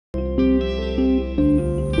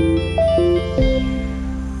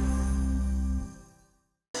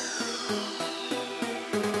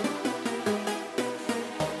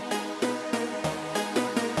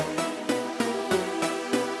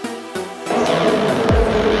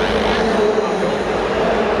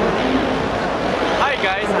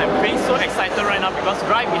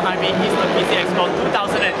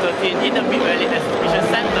in the Midvalley Exhibition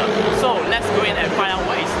Center. So let's go in and find out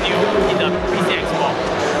what is new in the PC Expo.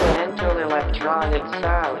 Mental electronic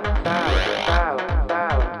sound.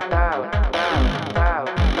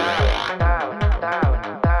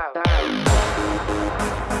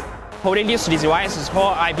 Holding this device is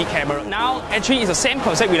called IP camera. Now, actually, it's the same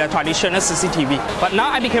concept with a traditional CCTV, but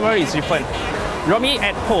now IP camera is different. Normally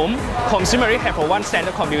at home, consumers have one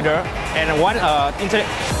standard computer and one internet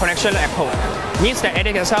connection at home. Means that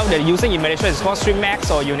anything else they're using in Malaysia is called StreamMax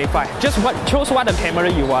or Unify. Just choose what the camera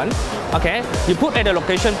you want. Okay, you put at the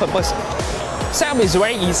location purpose. Setup is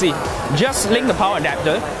very easy. Just link the power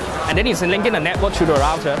adapter, and then it's linking the network to the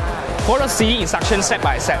router. Follow C instructions step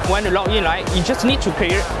by step. When you log in, right, you just need to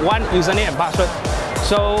create one username and password.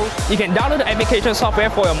 So you can download the application software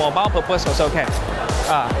for your mobile purpose also okay.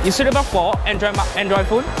 It's suitable for Android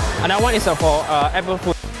phone. Another one is for Apple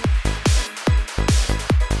phone.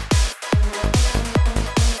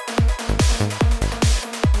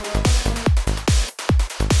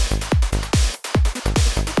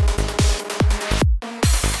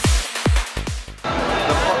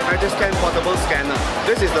 Scan portable scanner.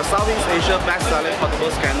 This is the Southeast Asia best-selling portable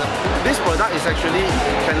scanner. This product is actually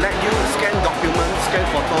can let you scan documents, scan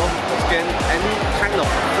photo, scan any kind of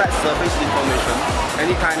flat surface information,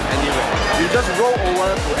 anytime, anywhere. You just roll over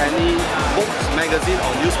to any books, magazine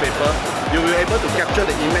or newspaper, you will be able to capture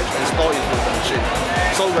the image and store it into the machine.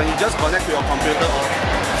 So when you just connect to your computer or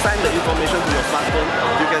send the information to your smartphone,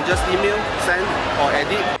 you can just email, send or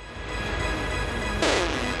edit.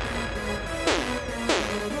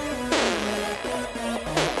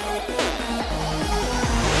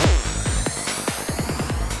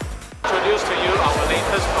 Introduce to you our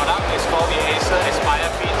latest product. It's called the Acer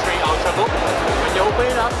Aspire P3 Ultrabook. When you open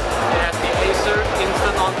it up, it has the Acer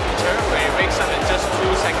Instant On feature where it wakes up in just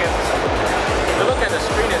 2 seconds. If you look at the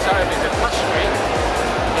screen itself, it's a touch screen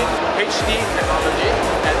in HD technology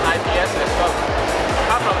and IPS as well.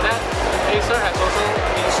 Apart from that, Acer has also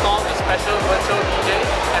installed a special virtual DJ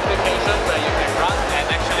application where you can run and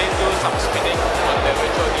actually do some spinning on the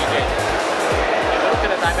virtual DJ. If you look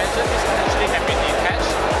at the dimensions, this actually can be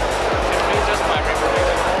detached just by removing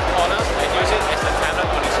the corners and use it as a tablet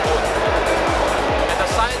on its own. At the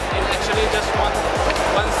side, it actually just one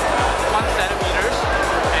centimeters,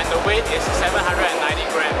 and the weight is 790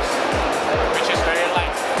 grams, which is very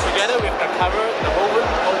light. Together with the cover, the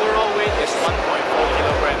overall weight is 1.4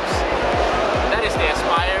 kilograms. That is the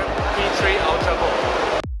Aspire P3 Ultrabook.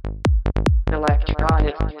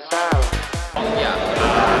 Electronic sound. Yeah.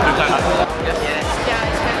 Yes. Yeah,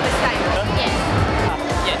 it's my first time. Yes.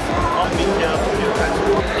 Yes.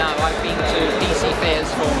 No, I've been to PC fairs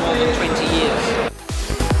for more than 20 years.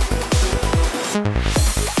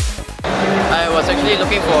 I was actually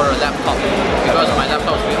looking for a laptop because my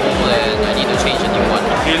laptop is a bit old and I need to change a new one.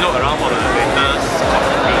 Can you look around for the latest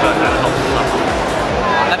computer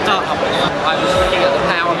Laptop. I was looking at the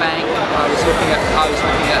power bank. I was looking at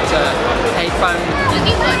headphone.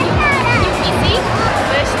 Looking for a new PC.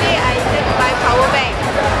 Firstly, I need to buy power bank,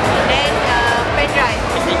 and then pen drive.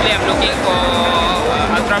 Basically, I'm looking for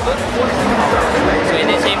Ultrabook. So at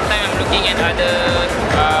the same time, I'm looking at other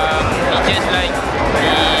features like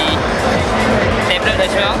the tablet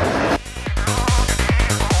as well.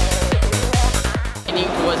 Leaning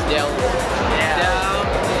towards Dell. Dell,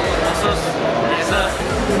 Asus, Acer,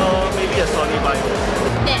 so maybe a Sony buy.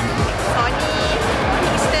 Then Sony,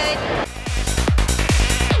 Kingston.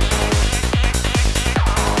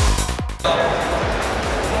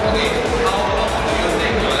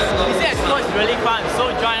 PC Expo is really fun, so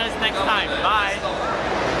join us next time. Bye.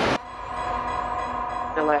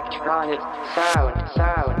 Electronic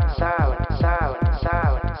sound.